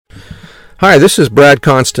Hi, this is Brad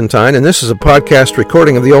Constantine, and this is a podcast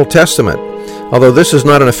recording of the Old Testament. Although this is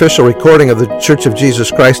not an official recording of the Church of Jesus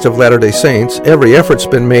Christ of Latter-day Saints, every effort's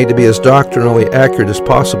been made to be as doctrinally accurate as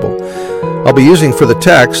possible. I'll be using for the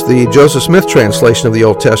text the Joseph Smith translation of the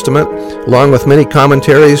Old Testament, along with many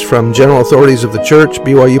commentaries from general authorities of the Church,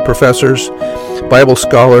 BYU professors, Bible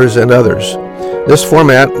scholars, and others. This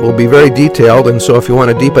format will be very detailed, and so if you want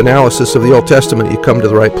a deep analysis of the Old Testament, you come to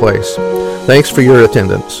the right place. Thanks for your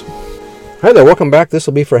attendance. Hi there, welcome back. This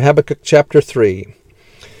will be for Habakkuk chapter 3.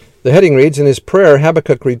 The heading reads, "In his prayer,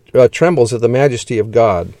 Habakkuk trembles at the majesty of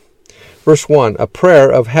God." Verse 1, a prayer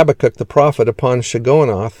of Habakkuk the prophet upon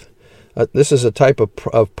Shigionoth. This is a type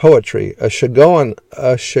of poetry. A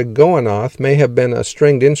Shigionoth may have been a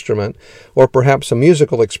stringed instrument, or perhaps a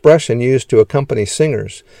musical expression used to accompany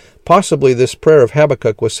singers. Possibly this prayer of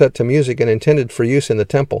Habakkuk was set to music and intended for use in the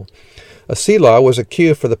temple. A Selah was a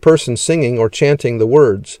cue for the person singing or chanting the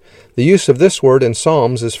words. The use of this word in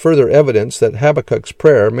Psalms is further evidence that Habakkuk's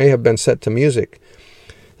prayer may have been set to music.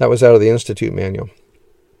 That was out of the Institute Manual.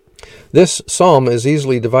 This psalm is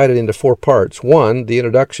easily divided into four parts. 1, the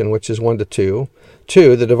introduction, which is 1 to 2.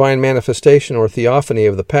 2, the divine manifestation or theophany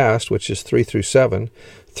of the past, which is 3 through 7.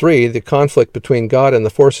 3, the conflict between God and the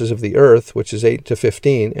forces of the earth, which is 8 to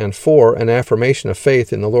 15. And 4, an affirmation of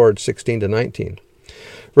faith in the Lord, 16 to 19.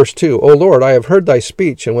 Verse 2, O Lord, I have heard thy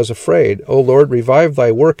speech and was afraid. O Lord, revive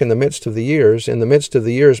thy work in the midst of the years. In the midst of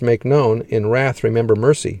the years make known. In wrath remember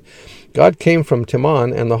mercy. God came from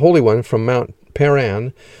Teman, and the Holy One from Mount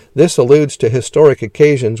Paran. This alludes to historic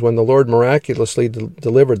occasions when the Lord miraculously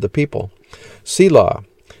delivered the people. Selah,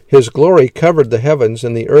 his glory covered the heavens,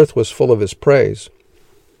 and the earth was full of his praise.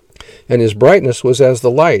 And his brightness was as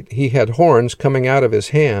the light. He had horns coming out of his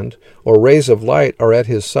hand, or rays of light are at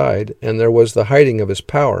his side, and there was the hiding of his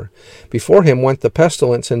power. Before him went the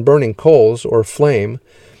pestilence, and burning coals, or flame,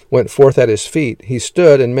 went forth at his feet. He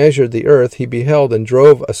stood and measured the earth. He beheld and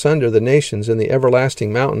drove asunder the nations, and the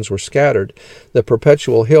everlasting mountains were scattered. The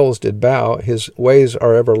perpetual hills did bow. His ways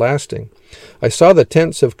are everlasting. I saw the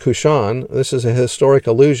tents of Cushan. This is a historic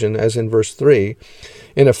allusion, as in verse 3.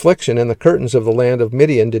 In affliction, and the curtains of the land of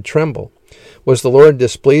Midian did tremble. Was the Lord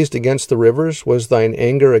displeased against the rivers? Was thine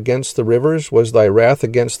anger against the rivers? Was thy wrath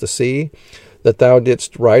against the sea? That thou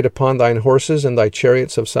didst ride upon thine horses and thy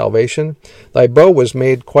chariots of salvation? Thy bow was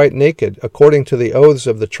made quite naked, according to the oaths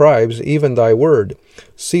of the tribes, even thy word.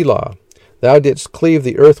 Selah. Thou didst cleave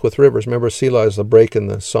the earth with rivers. Remember, Selah is a break in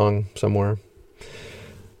the song somewhere.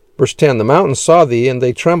 Verse 10, the mountains saw thee, and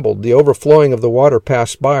they trembled. The overflowing of the water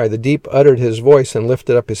passed by. The deep uttered his voice and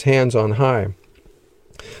lifted up his hands on high.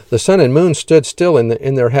 The sun and moon stood still in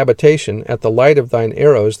their habitation. At the light of thine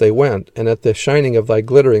arrows they went, and at the shining of thy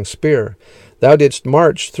glittering spear. Thou didst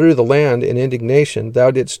march through the land in indignation.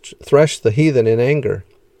 Thou didst thresh the heathen in anger.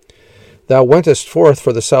 Thou wentest forth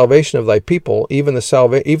for the salvation of thy people, even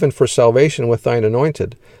for salvation with thine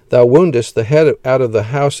anointed. Thou woundest the head out of the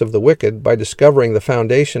house of the wicked by discovering the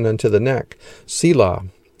foundation unto the neck. Selah.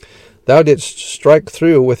 Thou didst strike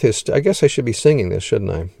through with his... I guess I should be singing this,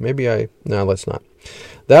 shouldn't I? No, let's not.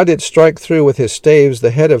 Thou didst strike through with his staves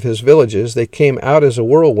the head of his villages. They came out as a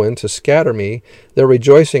whirlwind to scatter me. Their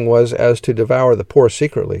rejoicing was as to devour the poor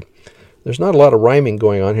secretly. There's not a lot of rhyming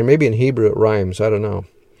going on here. Maybe in Hebrew it rhymes. I don't know.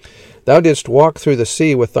 Thou didst walk through the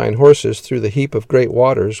sea with thine horses, through the heap of great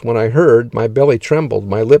waters. When I heard, my belly trembled,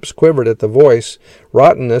 my lips quivered at the voice.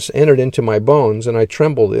 Rottenness entered into my bones, and I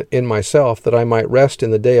trembled in myself, that I might rest in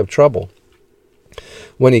the day of trouble.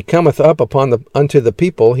 When he cometh up unto the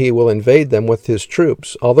people, he will invade them with his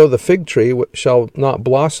troops. Although the fig tree shall not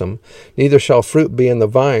blossom, neither shall fruit be in the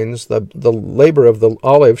vines, the labor of the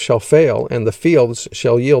olive shall fail, and the fields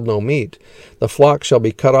shall yield no meat. The flock shall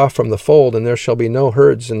be cut off from the fold, and there shall be no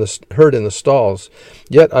herd in the stalls.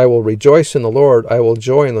 Yet I will rejoice in the Lord, I will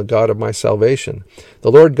joy in the God of my salvation.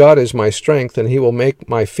 The Lord God is my strength, and he will make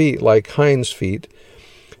my feet like hinds' feet,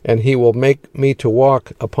 and he will make me to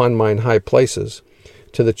walk upon mine high places,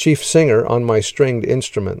 to the chief singer on my stringed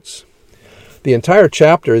instruments. The entire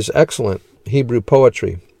chapter is excellent Hebrew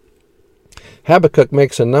poetry. Habakkuk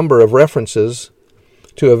makes a number of references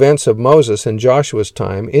to events of Moses and Joshua's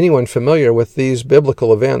time. Anyone familiar with these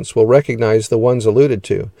biblical events will recognize the ones alluded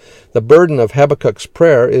to. The burden of Habakkuk's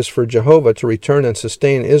prayer is for Jehovah to return and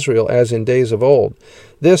sustain Israel as in days of old.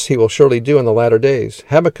 This he will surely do in the latter days.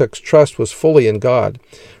 Habakkuk's trust was fully in God.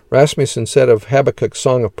 Rasmussen said of Habakkuk's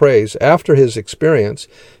song of praise, after his experience,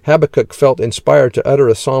 Habakkuk felt inspired to utter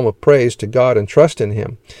a psalm of praise to God and trust in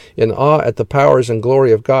him. In awe at the powers and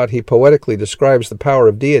glory of God, he poetically describes the power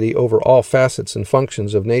of deity over all facets and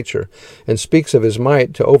functions of nature, and speaks of his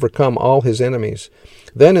might to overcome all his enemies.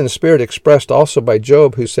 Then in the spirit expressed also by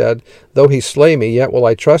Job, who said, "Though he slay me, yet will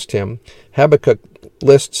I trust him," Habakkuk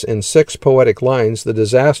lists in 6 poetic lines the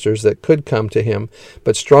disasters that could come to him,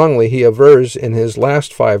 but strongly he avers in his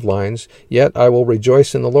last 5 lines, "Yet I will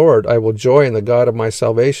rejoice in the Lord, I will joy in the God of my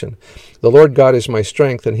salvation. The Lord God is my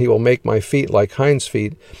strength, and he will make my feet like hinds'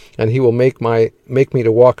 feet, and he will make me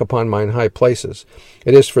to walk upon mine high places."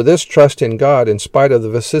 It is for this trust in God, in spite of the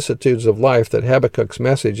vicissitudes of life, that Habakkuk's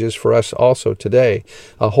message is for us also today,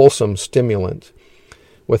 a wholesome stimulant.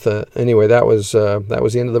 Anyway, that was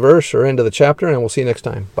the end of the verse, or end of the chapter, and we'll see you next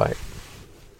time. Bye.